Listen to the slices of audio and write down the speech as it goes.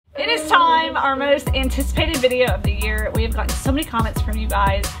our most anticipated video of the year. We have gotten so many comments from you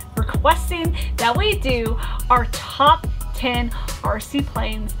guys requesting that we do our top 10 RC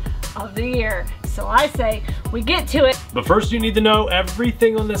planes of the year. So I say we get to it. But first you need to know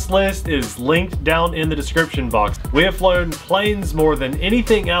everything on this list is linked down in the description box. We have flown planes more than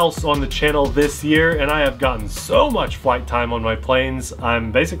anything else on the channel this year, and I have gotten so much flight time on my planes.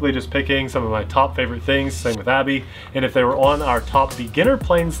 I'm basically just picking some of my top favorite things, same with Abby, and if they were on our top beginner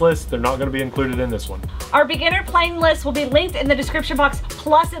planes list, they're not going to be included in this one. Our beginner plane list will be linked in the description box,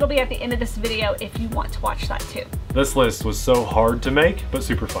 plus it'll be at the end of this video if you want to watch that too. This list was so hard to make, but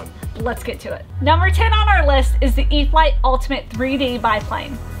super fun. Let's get to it. Number 10 on our list is the E-Flite Ultimate 3D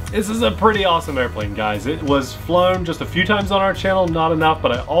biplane. This is a pretty awesome airplane, guys. It was flown just a few times on our channel, not enough,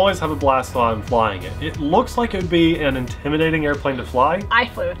 but I always have a blast while I'm flying it. It looks like it would be an intimidating airplane to fly. I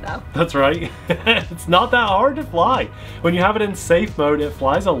flew it though. That's right. It's not that hard to fly. When you have it in safe mode, it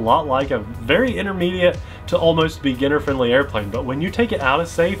flies a lot like a very intermediate to almost beginner-friendly airplane, but when you take it out of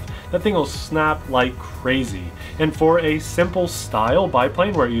safe, that thing will snap like crazy. And for a simple style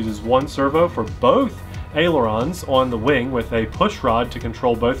biplane where it uses one servo for both ailerons on the wing with a push rod to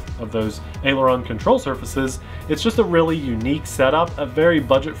control both of those aileron control surfaces, it's just a really unique setup, a very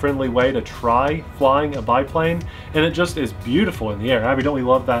budget-friendly way to try flying a biplane, and it just is beautiful in the air. Abby, don't we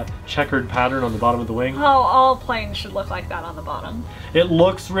love that checkered pattern on the bottom of the wing? Oh, all planes should look like that on the bottom. It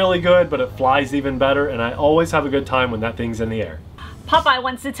looks really good, but it flies even better, and I always have a good time when that thing's in the air. Popeye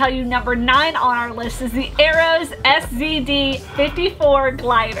wants to tell you number 9 on our list is the Arrows SZD54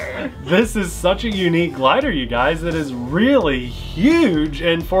 glider. This is such a unique glider, you guys. It is really huge,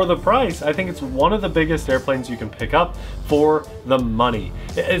 and for the price, I think it's one of the biggest airplanes you can pick up for the money.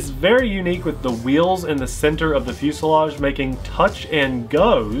 It is very unique with the wheels in the center of the fuselage, making touch and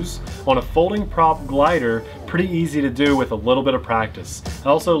goes on a folding prop glider pretty easy to do with a little bit of practice. I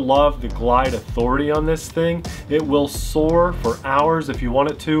also love the glide authority on this thing. It will soar for hours if you want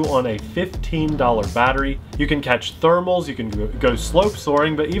it to on a $15 battery. You can catch thermals, you can go slope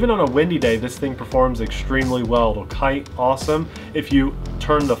soaring, but even on a windy day, this thing performs extremely well. It'll kite awesome. If you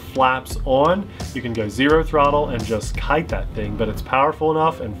turn the flaps on, you can go 0 throttle and just kite that thing, but it's powerful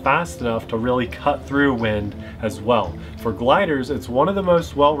enough and fast enough to really cut through wind as well. For gliders, it's one of the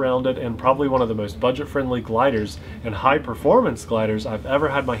most well-rounded and probably one of the most budget-friendly gliders and high-performance gliders I've ever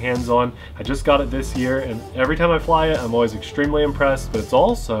had my hands on. I just got it this year, and every time I fly it, I'm always extremely impressed, but it's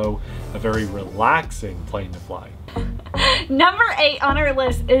also a very relaxing plane to fly. Number 8 on our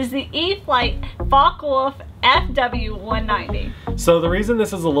list is the E-Flite Focke Wulf FW190. So the reason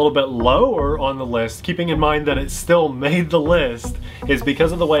this is a little bit lower on the list, keeping in mind that it still made the list, is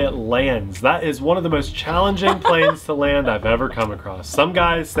because of the way it lands. That is one of the most challenging planes to land I've ever come across. Some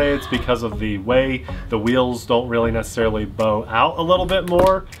guys say it's because of the way the wheels don't really necessarily bow out a little bit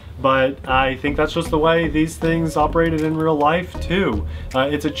more, but I think that's just the way these things operated in real life too.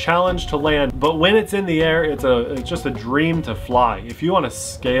 It's a challenge to land, but when it's in the air, it's just a dream to fly. If you want to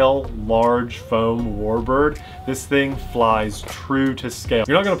scale large foam warbird, this thing flies true to scale.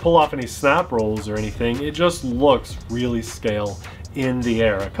 You're not going to pull off any snap rolls or anything. It just looks really scale in the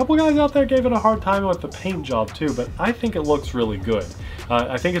air. A couple guys out there gave it a hard time with the paint job too, but I think it looks really good.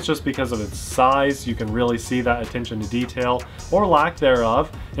 I think it's just because of its size. You can really see that attention to detail or lack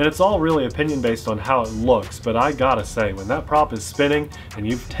thereof, and it's all really opinion based on how it looks, but I gotta say, when that prop is spinning and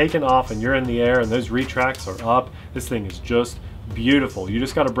you've taken off and you're in the air and those retracts are up, this thing is just beautiful. You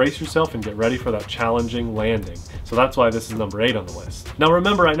just got to brace yourself and get ready for that challenging landing. So that's why this is number 8 on the list. Now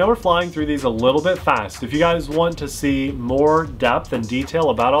remember, I know we're flying through these a little bit fast. If you guys want to see more depth and detail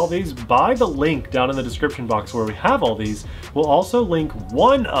about all these, buy the link down in the description box where we have all these. We'll also link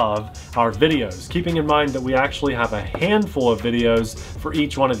one of our videos, keeping in mind that we actually have a handful of videos for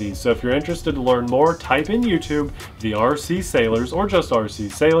each one of these. So if you're interested to learn more, type in YouTube, TheRcSaylors, or just RC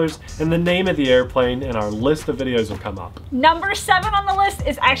Sailors, and the name of the airplane, and our list of videos will come up. Number 7 on the list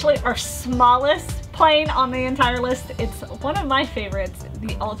is actually our smallest plane on the entire list. It's one of my favorites, the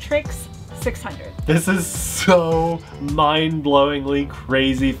Ultrix 600. This is so mind-blowingly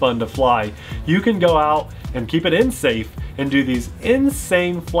crazy fun to fly. You can go out and keep it in safe and do these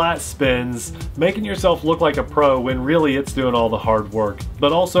insane flat spins, making yourself look like a pro when really it's doing all the hard work.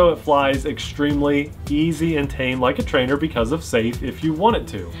 But also it flies extremely easy and tame like a trainer because of safe if you want it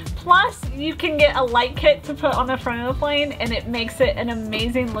to. Plus, you can get a light kit to put on the front of the plane, and it makes it an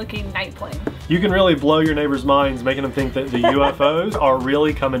amazing looking night plane. You can really blow your neighbors' minds, making them think that the UFOs are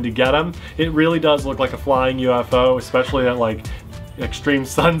really coming to get them. It really does look like a flying UFO, especially at like Extreme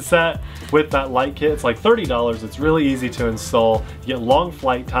Sunset with that light kit. It's like $30. It's really easy to install. You get long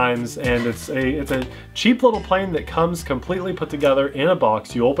flight times, and it's a cheap little plane that comes completely put together in a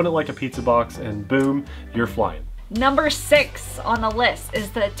box. You open it like a pizza box and boom, you're flying. Number 6 on the list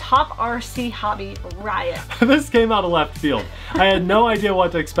is the TopRC Hobby Riot. This came out of left field. I had no idea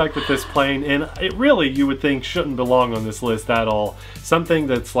what to expect with this plane, and it really, you would think, shouldn't belong on this list at all. Something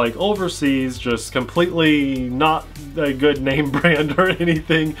that's like overseas, just completely not a good name brand or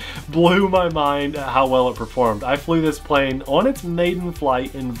anything, blew my mind at how well it performed. I flew this plane on its maiden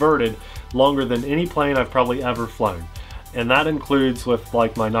flight inverted longer than any plane I've probably ever flown. And that includes with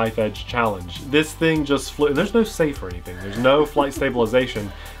like my knife edge challenge. This thing just flew, there's no safe or anything. There's no flight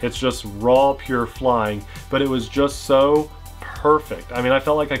stabilization. It's just raw, pure flying, but it was just so perfect. I mean, I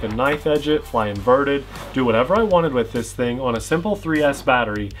felt like I could knife edge it, fly inverted, do whatever I wanted with this thing on a simple 3S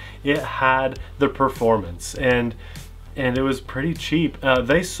battery. It had the performance, and it was pretty cheap.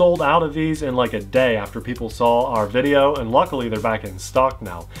 They sold out of these in like a day after people saw our video, and luckily they're back in stock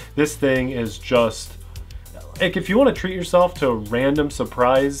now. This thing is just, like, if you want to treat yourself to a random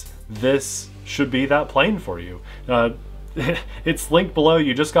surprise, this should be that plane for you. It's linked below.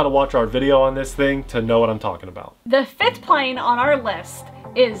 You just got to watch our video on this thing to know what I'm talking about. The 5th plane on our list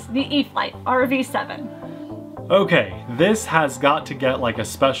is the E-Flite RV7. Okay, this has got to get like a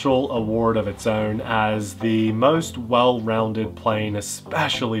special award of its own as the most well-rounded plane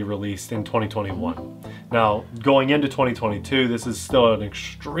especially released in 2021. Now, going into 2022, this is still an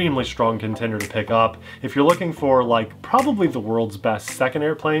extremely strong contender to pick up. If you're looking for like probably the world's best second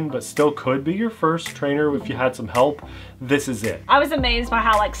airplane, but still could be your first trainer if you had some help, this is it. I was amazed by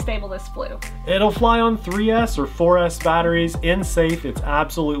how like stable this flew. It'll fly on 3S or 4S batteries in safe. It's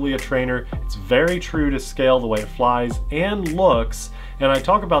absolutely a trainer. It's very true to scale the way it flies and looks. And I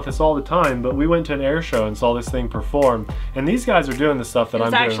talk about this all the time, but we went to an air show and saw this thing perform, and these guys are doing the stuff that I'm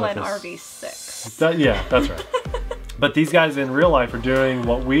doing with this. It's actually an RV6. Yeah, that's right. But these guys in real life are doing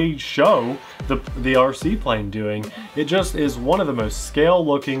what we show the RC plane doing. It just is one of the most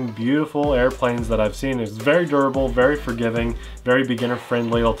scale-looking, beautiful airplanes that I've seen. It's very durable, very forgiving, very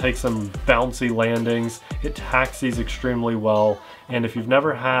beginner-friendly. It'll take some bouncy landings. It taxis extremely well. And if you've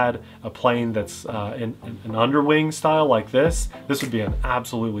never had a plane that's in an underwing style like this would be an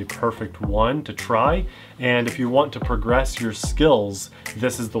absolutely perfect one to try. And if you want to progress your skills,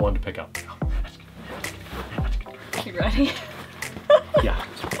 this is the one to pick up. You ready? Yeah,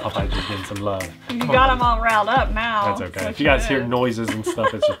 Popeye just getting some love. You got them all riled up now. That's okay. If you guys hear noises and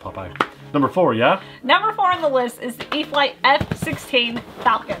stuff, it's just Popeye. Number 4, yeah? Number 4 on the list is the E-Flite F-16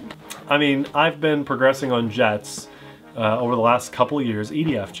 Falcon. I mean, I've been progressing on jets over the last couple of years,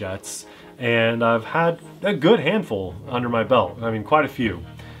 EDF jets, and I've had a good handful under my belt. I mean, quite a few.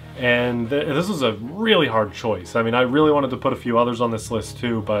 And this was a really hard choice. I mean, I really wanted to put a few others on this list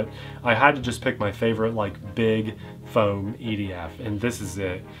too, but I had to just pick my favorite, like, big foam EDF, and this is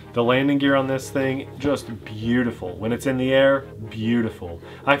it. The landing gear on this thing, just beautiful. When it's in the air, beautiful.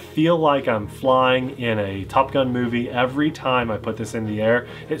 I feel like I'm flying in a Top Gun movie every time I put this in the air.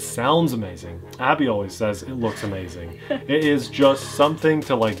 It sounds amazing. Abby always says it looks amazing. It is just something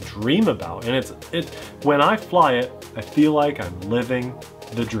to, like, dream about, and when I fly it, I feel like I'm living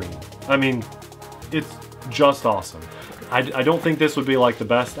the dream. I mean, it's just awesome. I don't think this would be like the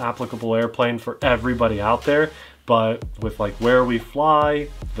best applicable airplane for everybody out there, but with like where we fly,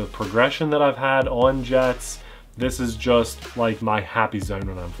 the progression that I've had on jets, this is just like my happy zone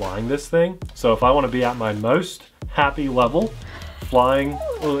when I'm flying this thing. So if I want to be at my most happy level, flying,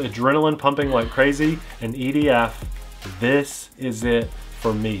 adrenaline pumping like crazy, an EDF, this is it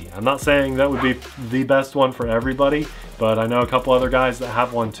for me. I'm not saying that would be the best one for everybody, but I know a couple other guys that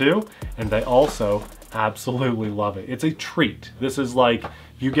have one too, and they also absolutely love it. It's a treat. This is like,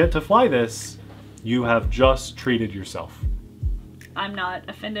 you get to fly this, you have just treated yourself. I'm not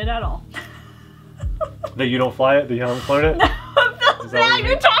offended at all. That you don't fly it? That you haven't flown it? No, now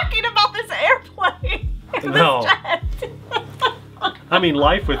you're talking about this airplane. No. I mean,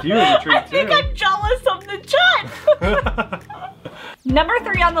 life with you is a treat too. I think I'm jealous of the jet. Number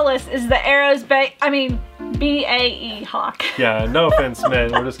 3 on the list is the BAE Hawk. Yeah, no offense,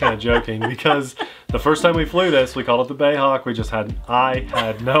 man. We're just kind of joking because the first time we flew this, we called it the Bay Hawk. I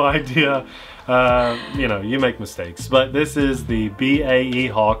had no idea. You know, you make mistakes, but this is the BAE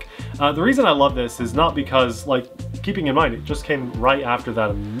Hawk. The reason I love this is not because, like, keeping in mind, it just came right after that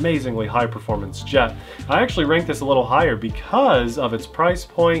amazingly high performance jet. I actually ranked this a little higher because of its price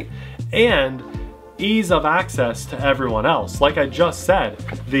point, and ease of access to everyone else. Like I just said,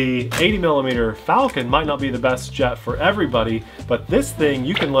 the 80mm Falcon might not be the best jet for everybody, but this thing,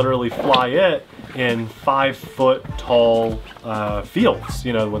 you can literally fly it in 5-foot tall fields,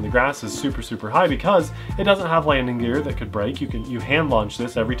 you know, when the grass is super, super high, because it doesn't have landing gear that could break. You hand launch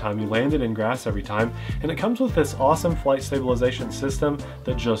this every time, you land it in grass every time, and it comes with this awesome flight stabilization system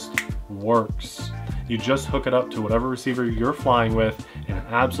that just works. You just hook it up to whatever receiver you're flying with, and it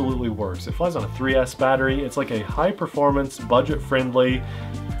absolutely works. It flies on a 3S battery. It's like a high performance, budget friendly,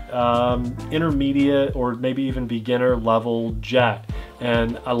 intermediate or maybe even beginner level jet.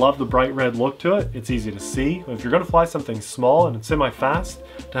 And I love the bright red look to it. It's easy to see. If you're gonna fly something small and it's semi-fast,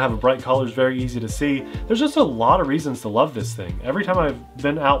 to have a bright color is very easy to see. There's just a lot of reasons to love this thing. Every time I've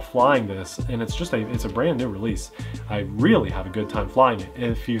been out flying this, and it's a brand new release, I really have a good time flying it.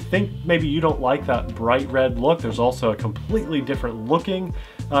 If you think maybe you don't like that bright red look, there's also a completely different looking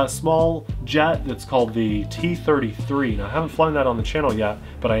small jet that's called the T-33. Now I haven't flown that on the channel yet,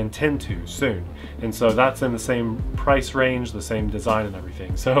 but I intend to soon. And so that's in the same price range, the same design and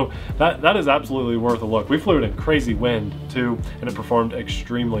everything. So that is absolutely worth a look. We flew it in crazy wind too, and it performed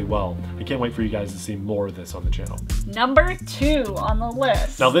extremely well. I can't wait for you guys to see more of this on the channel. Number 2 on the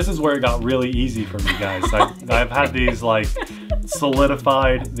list. Now this is where it got really easy for me, guys. I've had these like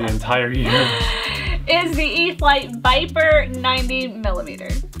solidified the entire year. Is the E-Flite Viper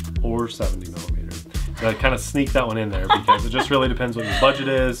 90mm. Or 70mm. I kind of sneak that one in there because it just really depends what your budget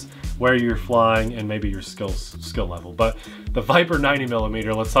is, where you're flying, and maybe your skill level. But the Viper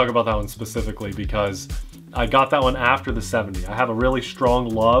 90mm, let's talk about that one specifically because I got that one after the 70. I have a really strong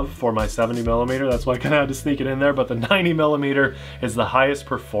love for my 70mm, that's why I kind of had to sneak it in there, but the 90mm is the highest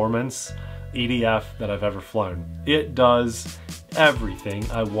performance EDF that I've ever flown. It does everything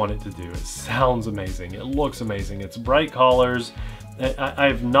I want it to do. It sounds amazing, it looks amazing, it's bright colors.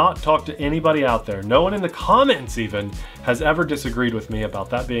 I've not talked to anybody out there, no one in the comments even, has ever disagreed with me about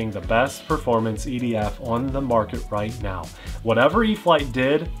that being the best performance EDF on the market right now. Whatever E-Flite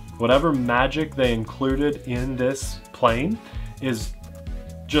did, whatever magic they included in this plane is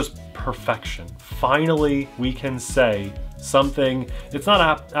just perfection. Finally, we can say something, it's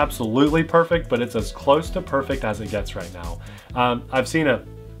not absolutely perfect, but it's as close to perfect as it gets right now. I've seen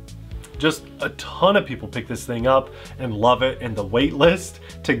just a ton of people pick this thing up and love it, and the wait list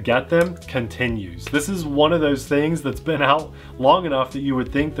to get them continues. This is one of those things that's been out long enough that you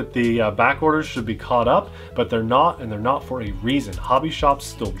would think that the back orders should be caught up, but they're not, and they're not for a reason. Hobby shops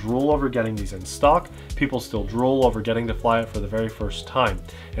still drool over getting these in stock. People still drool over getting to fly it for the very first time,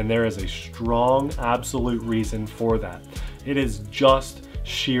 and there is a strong absolute reason for that. It is just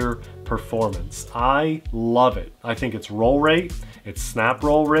sheer performance. I love it. I think its roll rate, its snap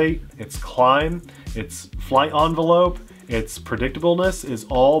roll rate, its climb, its flight envelope, its predictableness is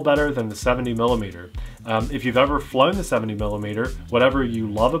all better than the 70mm. If you've ever flown the 70mm, whatever you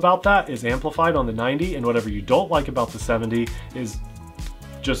love about that is amplified on the 90, and whatever you don't like about the 70 is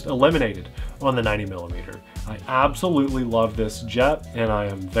just eliminated on the 90mm. I absolutely love this jet, and I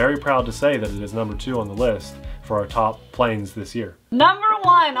am very proud to say that it is number 2 on the list for our top planes this year. Number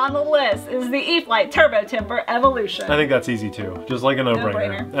 1 on the list is the E-Flite Turbo Timber Evolution. I think that's easy too, just like a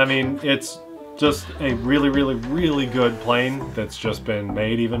no-brainer. I mean, it's just a really, really, really good plane that's just been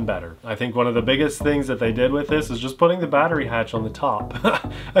made even better. I think one of the biggest things that they did with this is just putting the battery hatch on the top.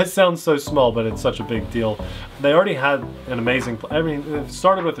 It sounds so small, but it's such a big deal. They already had an amazing, I mean, it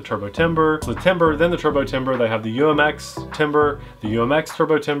started with the Turbo Timber, then the Turbo Timber, they have the UMX Timber, the UMX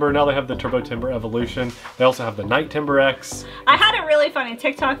Turbo Timber, now they have the Turbo Timber Evolution. They also have the Night Timber X. I had a really funny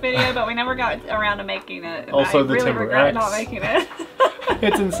TikTok video, but we never got around to making it. Also the really Timber regret X. not making it.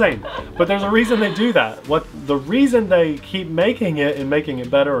 It's insane, but there's a reason they do that. The reason they keep making it and making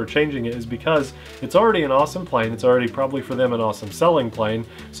it better or changing it is because it's already an awesome plane. It's already probably for them an awesome selling plane,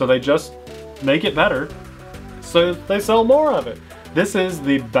 so they just make it better so they sell more of it. This is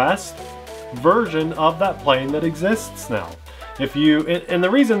the best version of that plane that exists now. If you, and the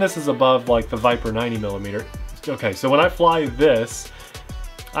reason this is above like the Viper 90mm, okay, so when I fly this,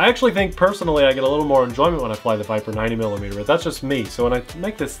 I actually think personally I get a little more enjoyment when I fly the Viper 90mm, but that's just me. So when I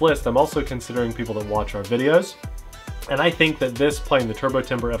make this list, I'm also considering people that watch our videos. And I think that this plane, the Turbo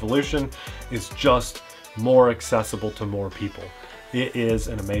Timber Evolution, is just more accessible to more people. It is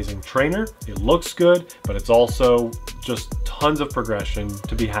an amazing trainer, it looks good, but it's also just tons of progression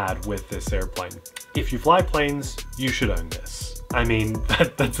to be had with this airplane. If you fly planes, you should own this. I mean,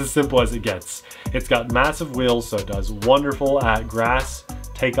 that's as simple as it gets. It's got massive wheels, so it does wonderful at grass,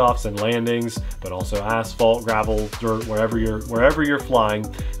 takeoffs and landings, but also asphalt, gravel, dirt, wherever you're flying.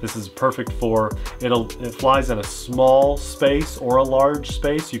 This is perfect for. It flies in a small space or a large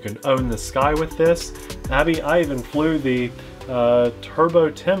space. You can own the sky with this. Abby, I even flew the Turbo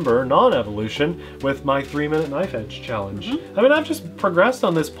Timber non-evolution with my 3-minute knife edge challenge. I mean, I've just progressed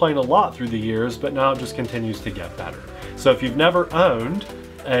on this plane a lot through the years, but now it just continues to get better. So if you've never owned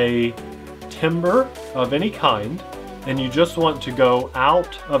a timber of any kind and you just want to go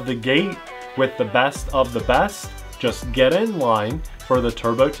out of the gate with the best of the best, just get in line for the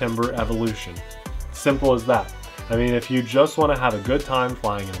Turbo Timber Evolution. Simple as that. I mean, if you just want to have a good time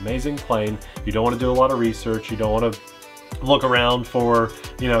flying an amazing plane, you don't want to do a lot of research, you don't want to look around for,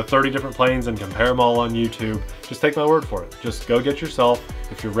 30 different planes and compare them all on YouTube, just take my word for it. Just go get yourself,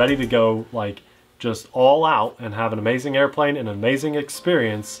 if you're ready to go like just all out and have an amazing airplane and an amazing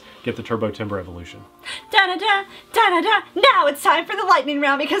experience, get the Turbo Timber Evolution. Da-da-da, da-da-da. Now it's time for the lightning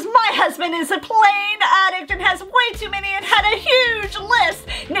round because my husband is a plane addict and has way too many and had a huge list.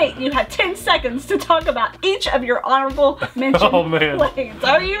 Nate, you have 10 seconds to talk about each of your honorable mention planes.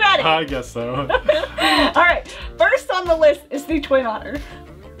 Are you ready? I guess so. All right, first on the list is the Twin Otter.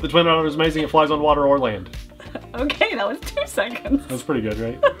 The Twin Otter is amazing. It flies on water or land. Okay, that was 2 seconds. That's pretty good,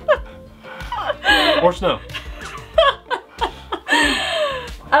 right? Or snow.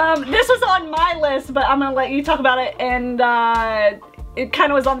 This was on my list, but I'm gonna let you talk about it, and it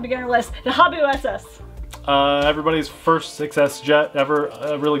kind of was on the beginner list. The Habu SS. Everybody's first success jet ever.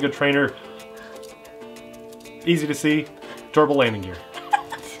 A really good trainer. Easy to see. Durable landing gear.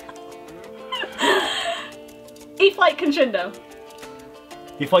 E-Flite Crescendo.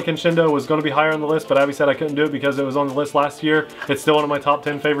 E-Flite Crescendo was going to be higher on the list, but Abby said I couldn't do it because it was on the list last year. It's still one of my top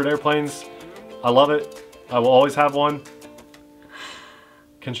 10 favorite airplanes. I love it. I will always have one.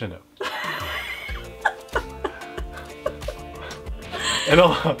 Crescendo. And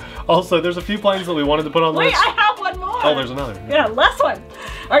also, there's a few planes that we wanted to put on the list. Wait, I have one more. Oh, there's another. Yeah, last one.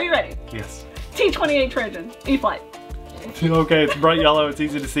 Are you ready? Yes. T-28 Trojan, E-Flite. Okay, it's bright yellow. It's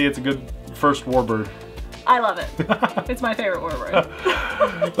easy to see. It's a good first warbird. I love it. It's my favorite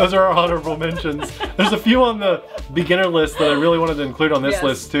warbird. Those are our honorable mentions. There's a few on the beginner list that I really wanted to include on this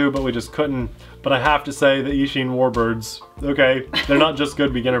list too, but we just couldn't. But I have to say the Ishin warbirds, okay, they're not just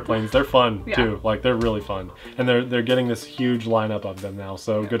good beginner planes, they're fun too. Like, they're really fun. And they're getting this huge lineup of them now,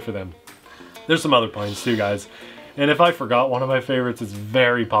 so good for them. There's some other planes too, guys. And if I forgot one of my favorites, it's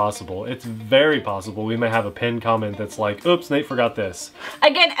very possible. It's very possible we may have a pinned comment that's like, oops, Nate forgot this.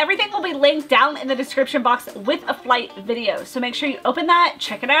 Again, everything will be linked down in the description box with a flight video. So make sure you open that,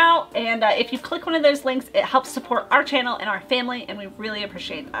 check it out. And if you click one of those links, it helps support our channel and our family, and we really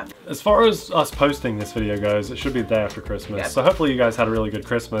appreciate that. As far as us posting this video goes, it should be the day after Christmas. Yep. So hopefully you guys had a really good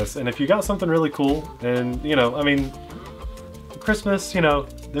Christmas. And if you got something really cool, and I mean, Christmas,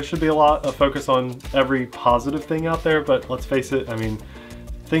 there should be a lot of focus on every positive thing out there, but let's face it, I mean,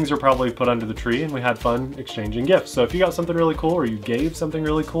 things are probably put under the tree and we had fun exchanging gifts. So if you got something really cool or you gave something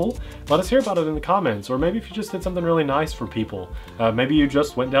really cool, let us hear about it in the comments. Or maybe if you just did something really nice for people. Maybe you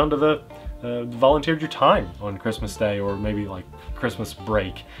just went down to the, volunteered your time on Christmas Day, or maybe like Christmas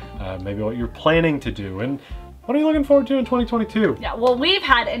break. Maybe what you're planning to do. And what are you looking forward to in 2022? Yeah, well, we've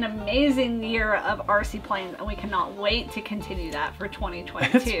had an amazing year of RC planes, and we cannot wait to continue that for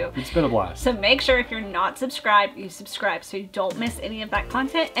 2022. It's been a blast. So make sure if you're not subscribed, you subscribe so you don't miss any of that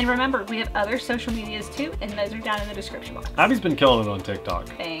content. And remember, we have other social medias too, and those are down in the description box. Abby's been killing it on TikTok.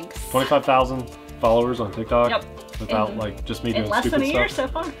 Thanks. 25,000 followers on TikTok. Yep. Without like just me doing stupid stuff. In less than a year so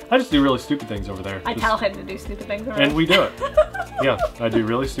far. I just do really stupid things over there. I tell him to do stupid things over there. And we do it. Yeah, I do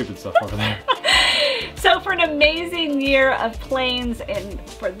really stupid stuff over there. So for an amazing year of planes, and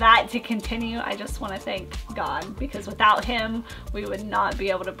for that to continue, I just want to thank God, because without him, we would not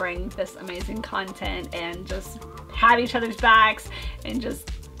be able to bring this amazing content and just have each other's backs and just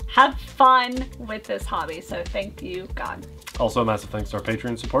have fun with this hobby. So thank you, God. Also, a massive thanks to our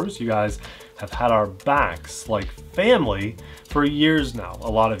Patreon supporters. You guys have had our backs like family for years now, a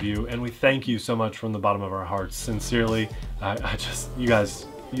lot of you, and we thank you so much from the bottom of our hearts. Sincerely, you guys,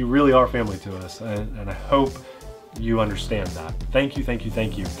 you really are family to us, and I hope you understand that. Thank you, thank you,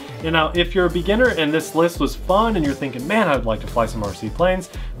 thank you. And now, if you're a beginner and this list was fun and you're thinking, man, I'd like to fly some RC planes,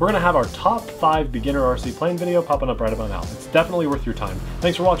 we're gonna have our top 5 beginner RC plane video popping up right about now. It's definitely worth your time.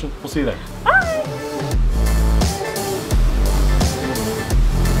 Thanks for watching. We'll see you there. Bye.